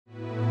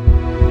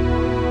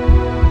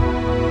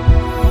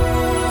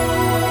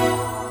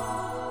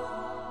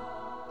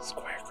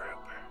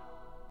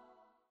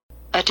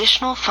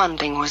Additional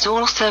funding was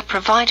also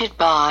provided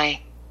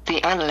by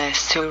the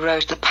analysts who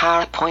wrote the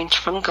PowerPoint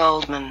from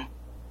Goldman.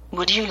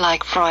 Would you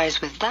like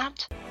fries with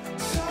that?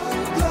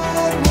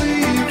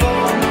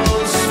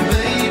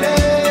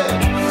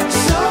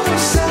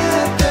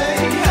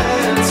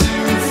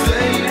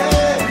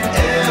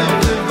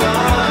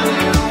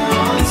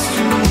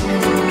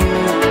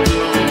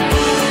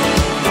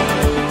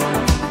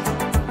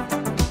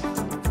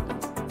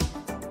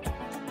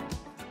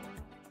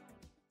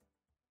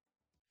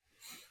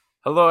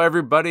 Hello,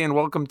 everybody, and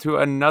welcome to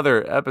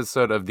another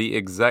episode of the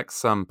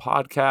ExecSum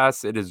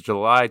podcast. It is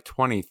July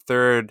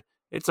 23rd.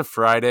 It's a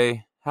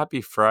Friday.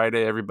 Happy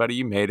Friday, everybody.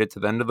 You made it to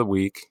the end of the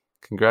week.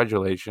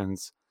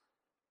 Congratulations.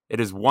 It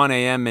is 1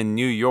 a.m. in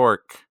New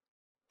York,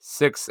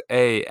 6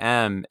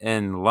 a.m.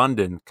 in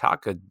London,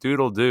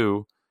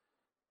 cock-a-doodle-doo,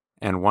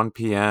 and 1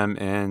 p.m.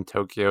 in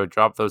Tokyo.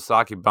 Drop those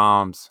sake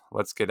bombs.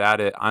 Let's get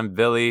at it. I'm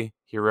Billy,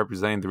 here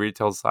representing the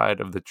retail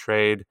side of the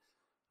trade.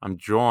 I'm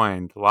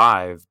joined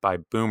live by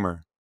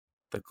Boomer,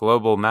 the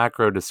global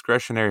macro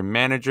discretionary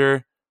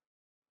manager,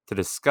 to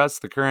discuss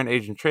the current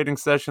Asian trading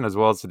session as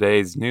well as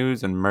today's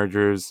news and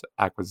mergers,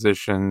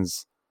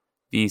 acquisitions,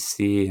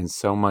 VC, and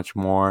so much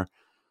more.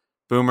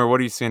 Boomer,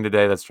 what are you seeing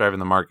today that's driving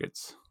the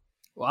markets?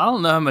 Well, I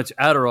don't know how much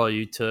Adderall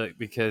you took,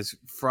 because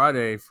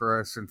Friday for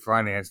us in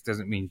finance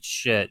doesn't mean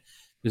shit,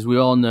 because we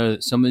all know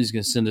that somebody's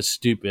going to send us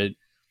stupid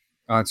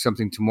on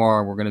something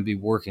tomorrow and we're going to be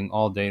working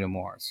all day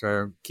tomorrow.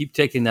 So keep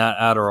taking that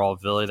Adderall,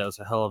 Billy. That was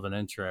a hell of an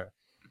intro.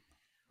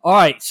 All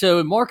right,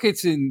 so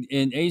markets in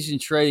Asian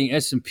trading,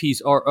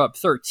 S&Ps are up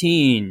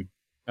 13.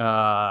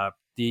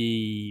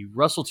 The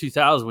Russell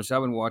 2000, which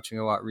I've been watching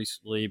a lot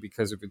recently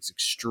because of its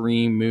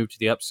extreme move to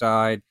the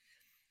upside,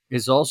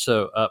 is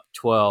also up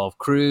 12.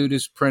 Crude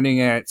is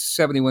printing at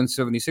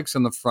 71.76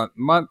 on the front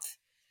month,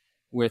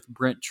 with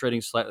Brent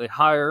trading slightly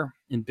higher.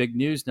 In big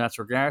news,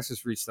 natural gas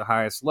has reached the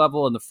highest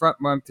level in the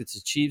front month it's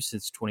achieved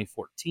since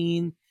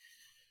 2014.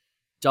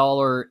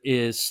 Dollar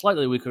is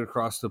slightly weaker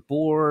across the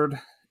board,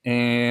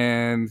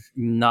 and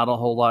not a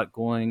whole lot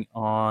going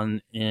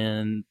on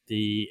in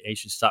the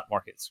Asian stock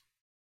markets.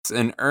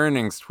 In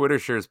earnings, Twitter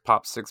shares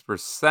popped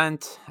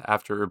 6%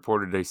 after it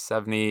reported a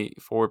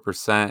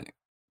 74%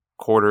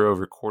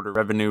 quarter-over-quarter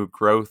revenue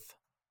growth.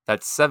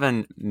 That's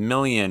 7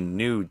 million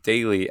new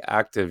daily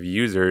active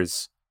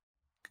users.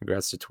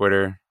 Congrats to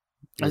Twitter.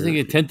 I think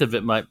a tenth of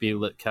it might be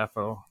Lit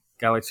Capital.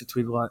 Guy likes to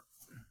tweet a lot.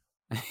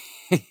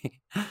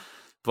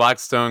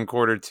 Blackstone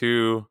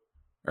Q2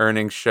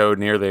 earnings showed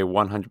nearly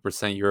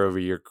 100%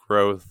 year-over-year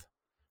growth,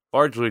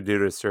 largely due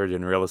to a surge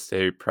in real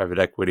estate, private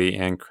equity,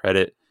 and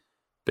credit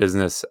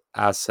business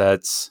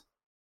assets.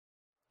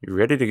 You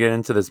ready to get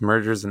into this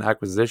mergers and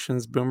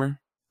acquisitions, Boomer?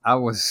 I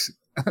was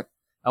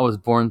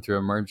born through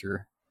a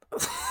merger.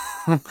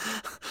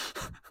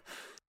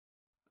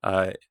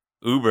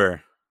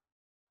 Uber.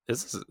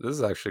 This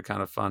is actually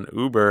kind of fun.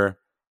 Uber,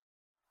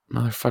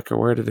 motherfucker,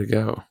 where did it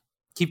go?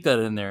 Keep that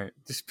in there.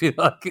 Just be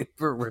like,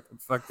 where the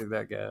fuck did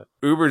that go?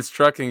 Uber's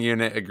trucking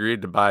unit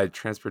agreed to buy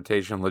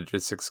transportation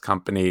logistics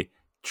company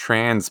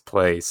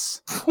Transplace.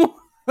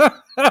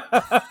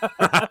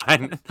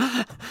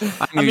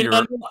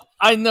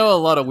 I know a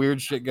lot of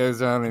weird shit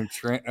goes on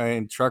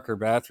in trucker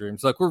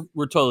bathrooms. Like,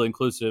 we're totally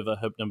inclusive. I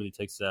hope nobody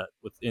takes that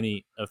with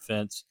any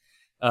offense.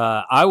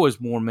 I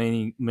was more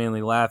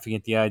mainly laughing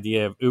at the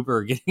idea of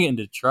Uber getting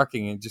into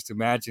trucking and just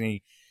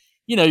imagining,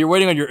 you're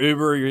waiting on your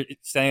Uber, you're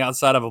standing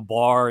outside of a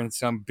bar, and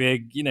some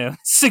big,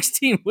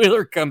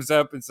 16-wheeler comes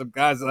up, and some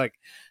guy's like,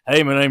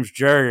 "Hey, my name's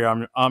Jerry.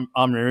 I'm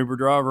your Uber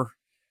driver.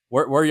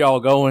 Where y'all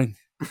going?"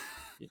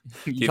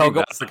 You think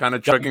that's the kind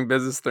of trucking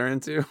business they're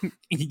into?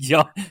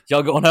 y'all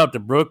going out to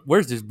Brook?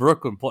 Where's this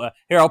Brooklyn place?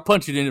 Here, I'll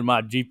punch it into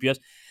my GPS.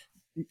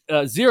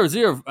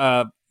 00.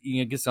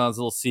 Gets on his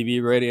little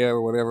CB radio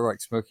or whatever, like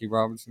Smokey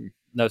Robinson.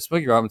 No,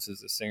 Smokey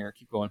Robinson's a singer.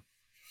 Keep going.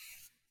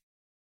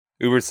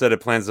 Uber said it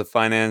plans to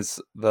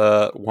finance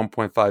the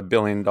 $1.5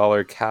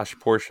 billion cash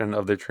portion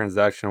of the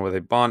transaction with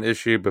a bond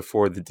issue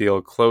before the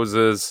deal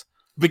closes.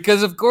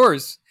 Because, of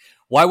course,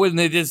 why wouldn't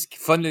they just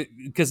fund it?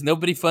 Because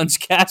nobody funds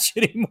cash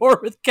anymore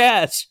with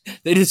cash.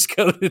 They just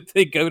go to a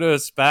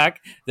SPAC.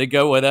 They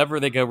go whatever.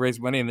 They go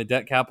raise money in the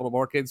debt capital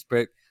markets.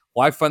 But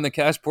why fund the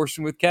cash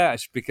portion with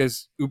cash?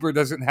 Because Uber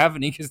doesn't have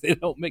any because they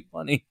don't make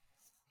money.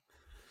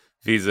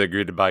 Visa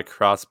agreed to buy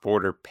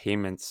cross-border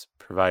payments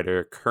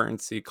provider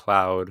Currency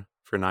Cloud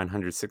for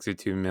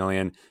 $962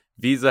 million.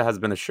 Visa has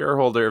been a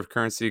shareholder of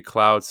Currency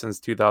Cloud since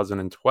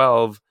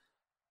 2012.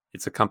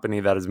 It's a company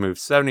that has moved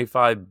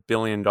 $75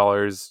 billion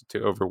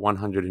to over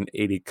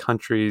 180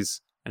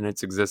 countries in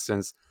its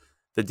existence.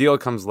 The deal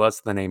comes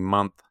less than a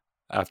month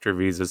after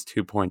Visa's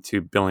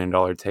 $2.2 billion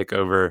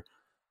takeover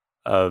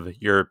of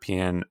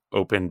European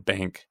open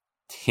bank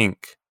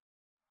Tink.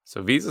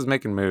 So Visa's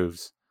making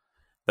moves.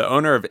 The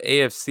owner of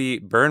AFC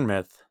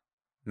Bournemouth,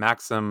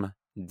 Maxim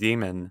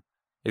Demon,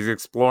 is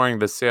exploring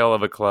the sale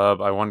of a club.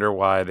 I wonder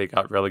why they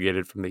got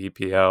relegated from the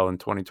EPL in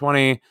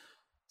 2020.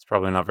 It's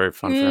probably not very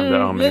fun for him to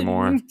own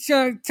anymore.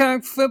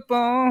 Talk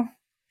football.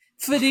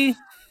 Footy.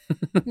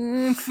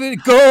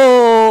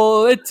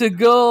 Goal! It's a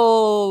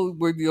goal!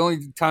 We're the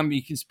only time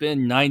you can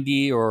spend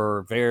 90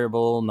 or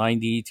variable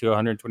 90 to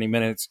 120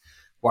 minutes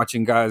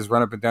watching guys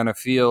run up and down a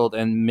field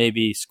and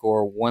maybe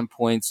score 1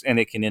 point, and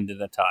it can end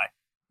in a tie.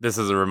 This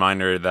is a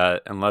reminder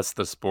that unless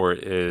the sport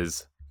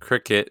is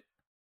cricket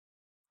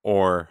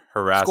or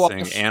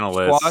harassing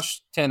analysts,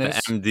 squash,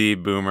 tennis, the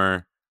MD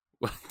boomer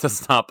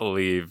does not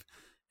believe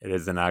it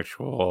is an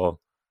actual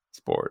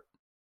sport.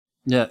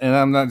 Yeah, and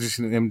I'm not just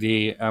an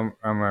MD. I'm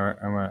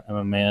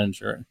a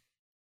manager.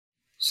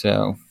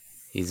 So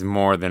he's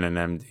more than an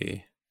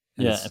MD.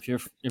 Yeah, if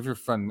you're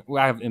fun,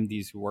 I have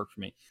MDs who work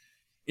for me.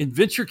 In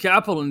venture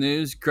capital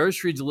news,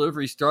 grocery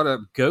delivery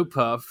startup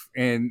GoPuff,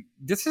 and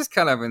this is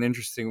kind of an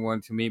interesting one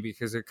to me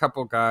because a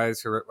couple guys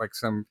who are at like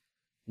some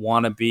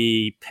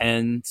wannabe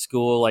Penn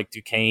school, like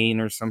Duquesne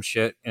or some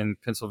shit in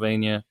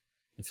Pennsylvania,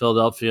 in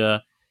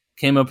Philadelphia,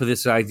 came up with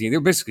this idea. They're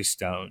basically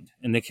stoned,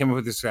 and they came up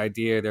with this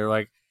idea. They're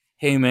like,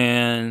 "Hey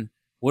man,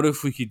 what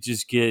if we could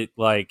just get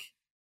like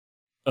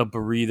a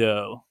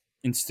burrito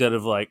instead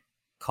of like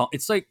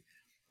it's like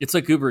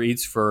Uber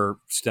Eats for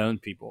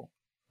stoned people."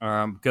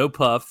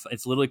 GoPuff,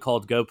 it's literally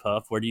called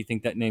GoPuff. Where do you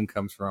think that name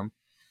comes from?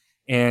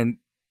 And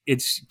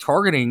it's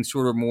targeting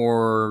sort of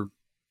more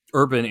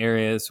urban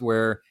areas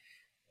where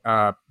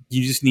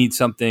you just need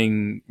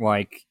something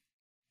like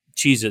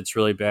Cheez-Its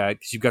really bad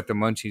because you've got the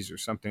munchies or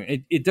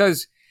something. It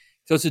does.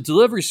 So it's a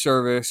delivery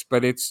service,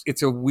 but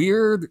it's a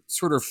weird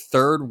sort of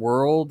third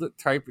world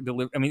type of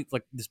delivery. I mean, it's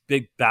like this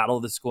big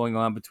battle that's going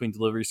on between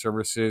delivery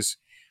services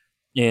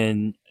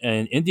in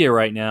India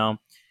right now.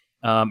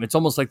 It's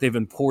almost like they've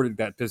imported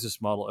that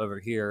business model over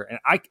here. And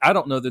I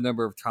don't know the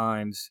number of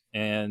times,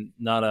 and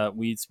not a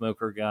weed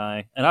smoker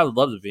guy. And I would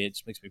love to be. It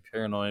just makes me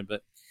paranoid.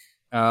 But,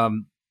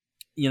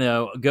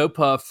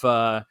 GoPuff,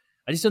 I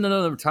just don't know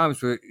the number of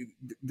times. But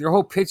their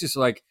whole pitch is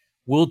like,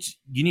 you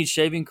need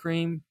shaving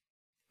cream?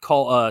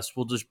 Call us.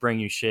 We'll just bring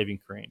you shaving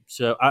cream.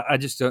 So I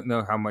just don't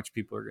know how much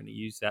people are going to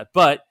use that.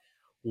 But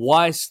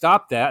why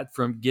stop that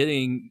from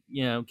getting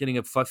a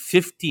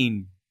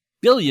 $15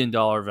 billion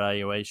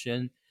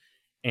valuation?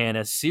 And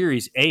a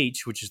Series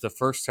H, which is the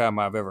first time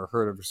I've ever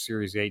heard of a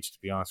Series H, to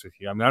be honest with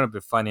you. I mean, I've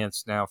been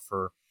financed now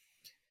for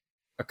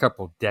a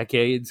couple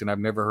decades, and I've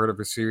never heard of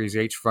a Series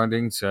H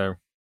funding. So,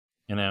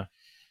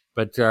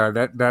 but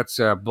that's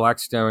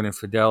Blackstone and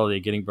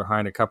Fidelity getting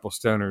behind a couple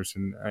stoners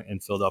in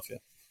Philadelphia.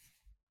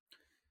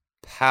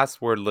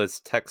 Passwordless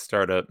tech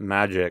startup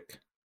Magic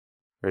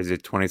raised a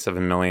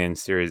 $27 million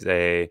Series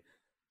A,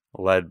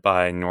 led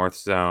by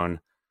Northzone.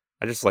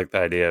 I just like the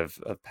idea of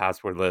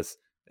passwordless.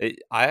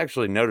 I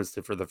actually noticed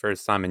it for the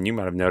first time, and you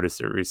might have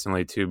noticed it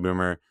recently too,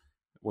 Boomer,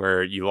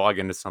 where you log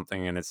into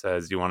something and it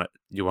says you want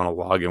to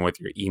log in with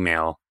your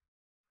email.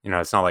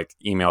 It's not like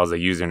email as a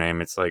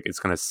username. It's like it's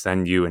going to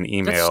send you an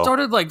email. That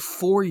started like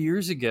 4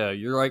 years ago.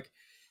 You're like,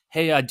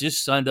 hey, I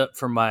just signed up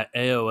for my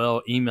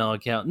AOL email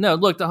account. No,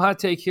 look, the hot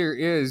take here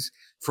is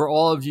for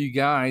all of you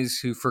guys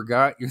who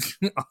forgot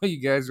all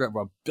you guys have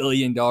 $1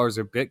 billion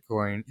of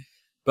Bitcoin,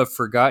 but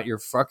forgot your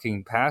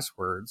fucking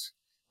passwords.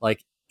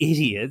 Like,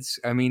 idiots.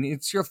 I mean,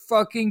 it's your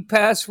fucking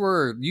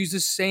password. Use the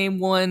same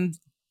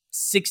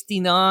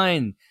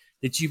 169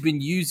 that you've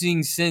been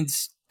using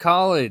since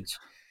college.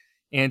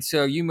 And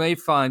so you may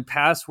find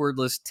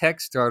passwordless tech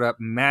startup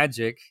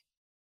Magic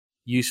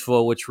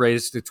useful, which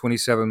raised a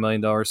 $27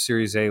 million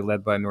Series A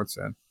led by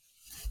Northzone.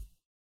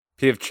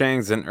 P.F.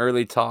 Chang's in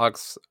early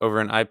talks over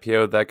an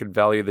IPO that could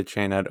value the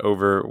chain at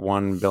over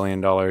 $1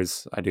 billion.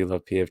 I do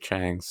love P.F.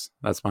 Chang's.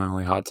 That's my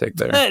only hot take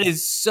there. That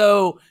is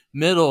so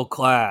middle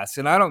class.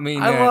 And I don't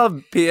mean that. I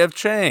love P.F.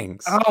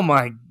 Chang's. Oh,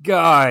 my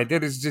God.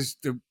 That is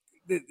just the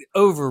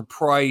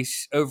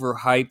overpriced,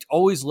 overhyped,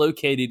 always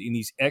located in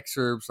these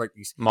exurbs, like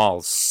these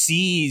malls.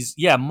 Seas.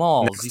 Yeah,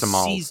 malls. Next to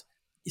malls.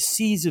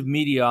 Seas of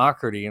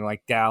mediocrity in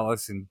like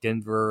Dallas and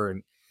Denver.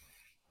 And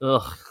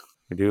ugh.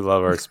 We do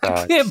love our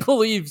SPACs. I can't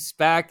believe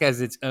SPAC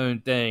has its own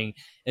thing,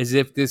 as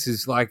if this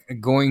is like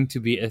going to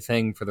be a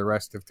thing for the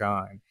rest of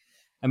time.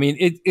 I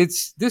mean,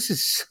 this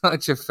is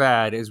such a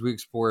fad, as we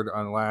explored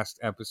on the last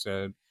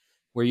episode,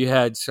 where you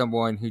had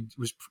someone who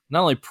was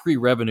not only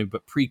pre-revenue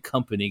but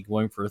pre-company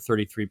going for a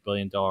 $33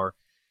 billion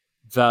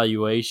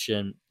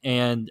valuation.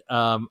 And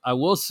I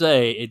will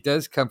say it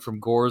does come from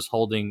Gore's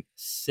Holding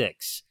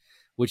 6,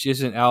 which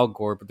isn't Al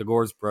Gore, but the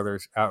Gore's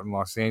brothers out in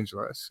Los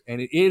Angeles. And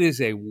it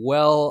is a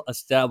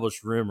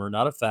well-established rumor,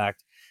 not a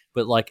fact,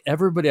 but like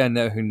everybody I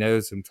know who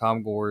knows him,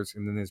 Tom Gore's,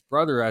 and then his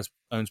brother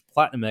owns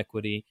Platinum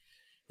Equity,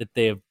 that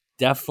they have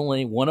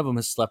definitely, one of them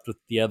has slept with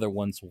the other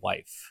one's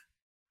wife.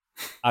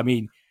 I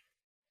mean,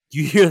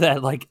 you hear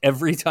that like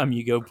every time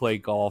you go play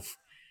golf,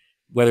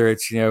 whether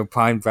it's,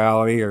 Pine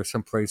Valley or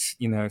someplace,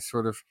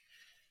 sort of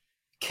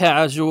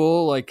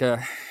casual, like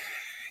a,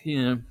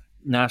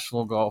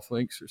 National Golf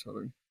Links or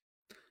something.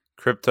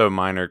 Crypto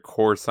miner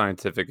Core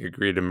Scientific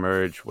agreed to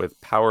merge with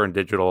Power and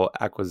Digital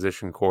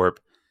Acquisition Corp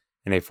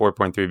in a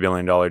 $4.3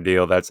 billion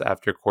deal. That's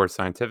after Core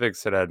Scientific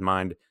said it had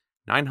mined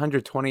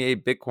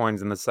 928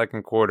 Bitcoins in the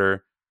second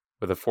quarter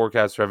with a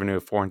forecast revenue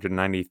of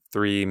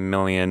 $493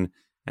 million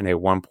and a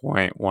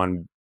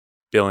 $1.1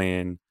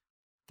 billion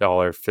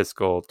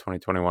fiscal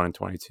 2021 and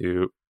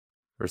 22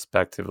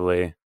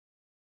 respectively.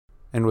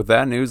 And with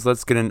that news,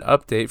 let's get an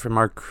update from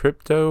our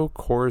crypto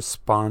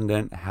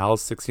correspondent,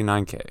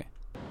 Hal69K.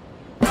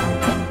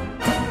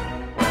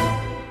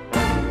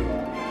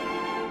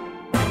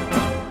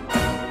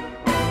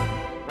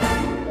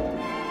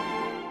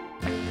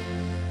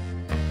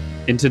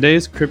 In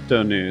today's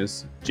crypto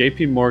news,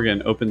 JP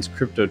Morgan opens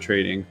crypto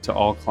trading to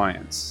all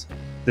clients.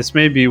 This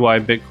may be why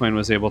Bitcoin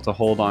was able to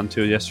hold on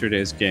to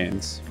yesterday's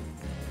gains.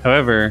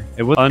 However,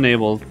 it was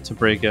unable to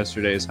break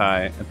yesterday's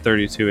high at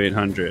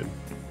 32,800.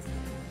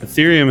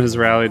 Ethereum has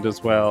rallied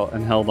as well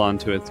and held on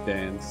to its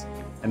gains,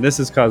 and this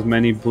has caused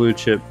many blue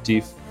chip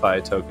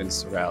DeFi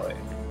tokens to rally.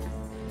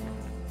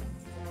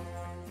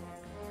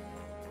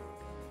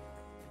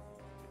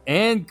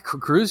 And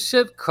cruise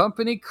ship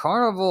company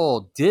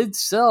Carnival did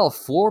sell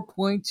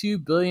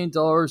 $4.2 billion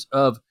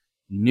of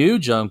new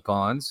junk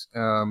bonds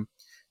to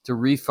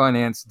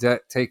refinance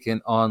debt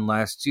taken on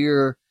last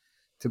year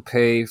to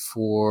pay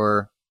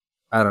for,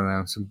 I don't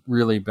know, some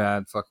really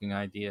bad fucking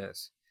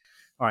ideas.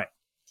 All right,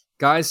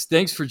 guys,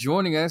 thanks for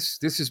joining us.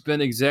 This has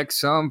been Exec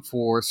Sum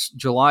for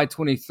July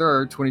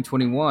 23rd,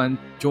 2021.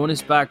 Join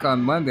us back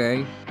on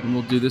Monday, and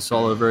we'll do this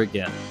all over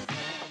again.